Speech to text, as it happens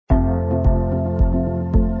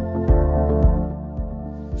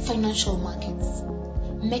Financial markets,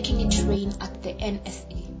 making it rain at the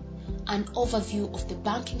NSA, an overview of the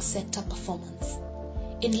banking sector performance.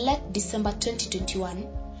 In late December 2021,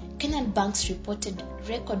 Kenyan banks reported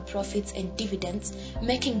record profits and dividends,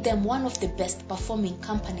 making them one of the best performing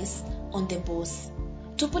companies on the bourse.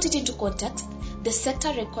 To put it into context, the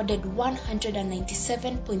sector recorded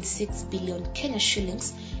 197.6 billion Kenya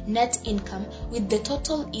shillings net income, with the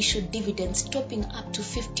total issued dividends topping up to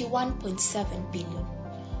 51.7 billion.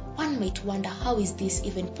 One might wonder, how is this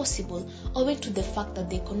even possible, owing to the fact that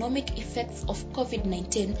the economic effects of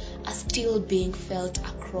COVID-19 are still being felt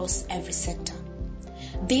across every sector.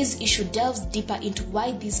 This issue delves deeper into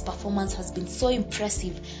why this performance has been so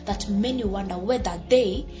impressive that many wonder whether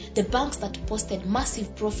the banks that posted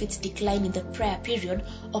massive profits decline in the prior period,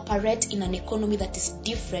 operate in an economy that is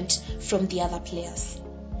different from the other players.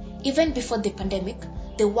 Even before the pandemic,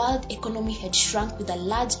 the world economy had shrunk, with a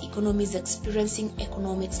large economies experiencing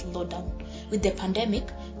economic slowdown. With the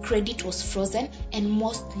pandemic, credit was frozen and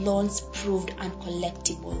most loans proved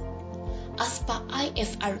uncollectible. As per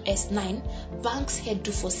IFRS 9, banks had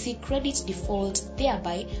to foresee credit default,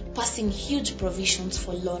 thereby passing huge provisions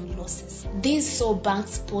for loan losses. This saw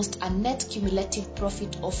banks post a net cumulative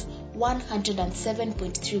profit of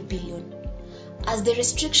 107.3 billion. As the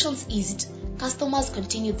restrictions eased, customers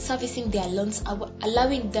continued servicing their loans,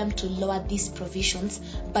 allowing them to lower these provisions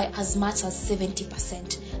by as much as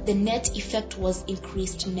 70%. The net effect was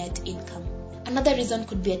increased net income. Another reason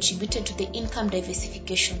could be attributed to the income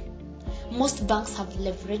diversification. Most banks have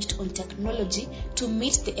leveraged on technology to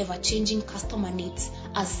meet the ever-changing customer needs.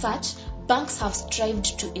 As such, banks have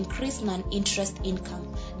strived to increase non-interest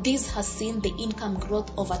income. This has seen the income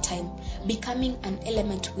growth over time, becoming an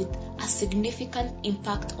element with a significant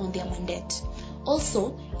impact on their mandate.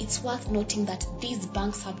 Also, it's worth noting that these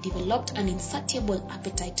banks have developed an insatiable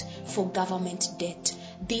appetite for government debt.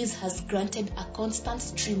 This has granted a constant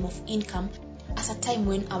stream of income at a time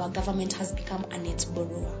when our government has become a net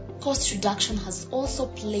borrower. Cost reduction has also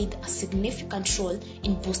played a significant role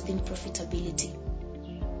in boosting profitability.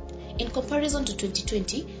 In comparison to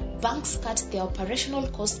 2020, banks cut their operational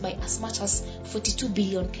costs by as much as 42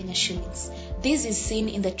 billion Kenya shillings. This is seen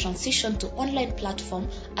in the transition to online platform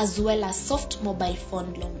as well as soft mobile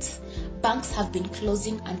phone loans. Banks have been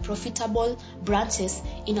closing unprofitable branches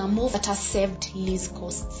in a move that has saved lease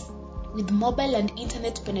costs. With mobile and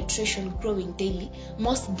internet penetration growing daily,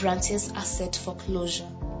 most branches are set for closure.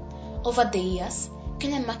 Over the years,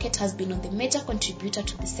 Kenyan market has been the major contributor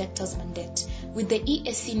to the sector's mandate. With the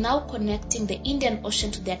EAC now connecting the Indian Ocean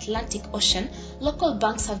to the Atlantic Ocean, local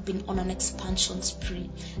banks have been on an expansion spree.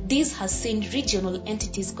 This has seen regional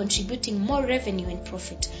entities contributing more revenue and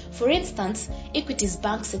profit. For instance, Equity's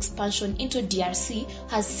bank's expansion into DRC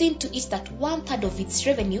has seen to it that 1/3 of its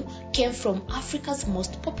revenue came from Africa's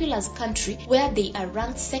most populous country, where they are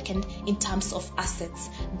ranked second in terms of assets.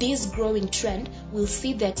 This growing trend will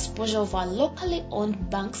see the exposure of our locally owned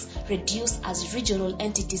banks reduce as regional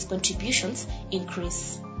entities' contributions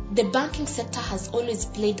increase. The banking sector has always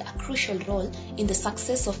played a crucial role in the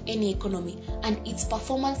success of any economy, and its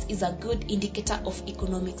performance is a good indicator of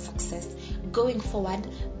economic success. Going forward,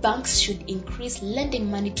 banks should increase lending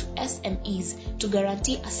money to SMEs to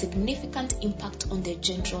guarantee a significant impact on the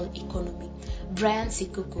general economy. Brian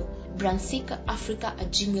Sikuku,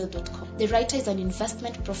 bransikaafrica@gmail.com. The writer is an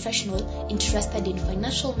investment professional interested in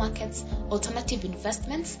financial markets, alternative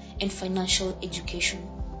investments, and financial education.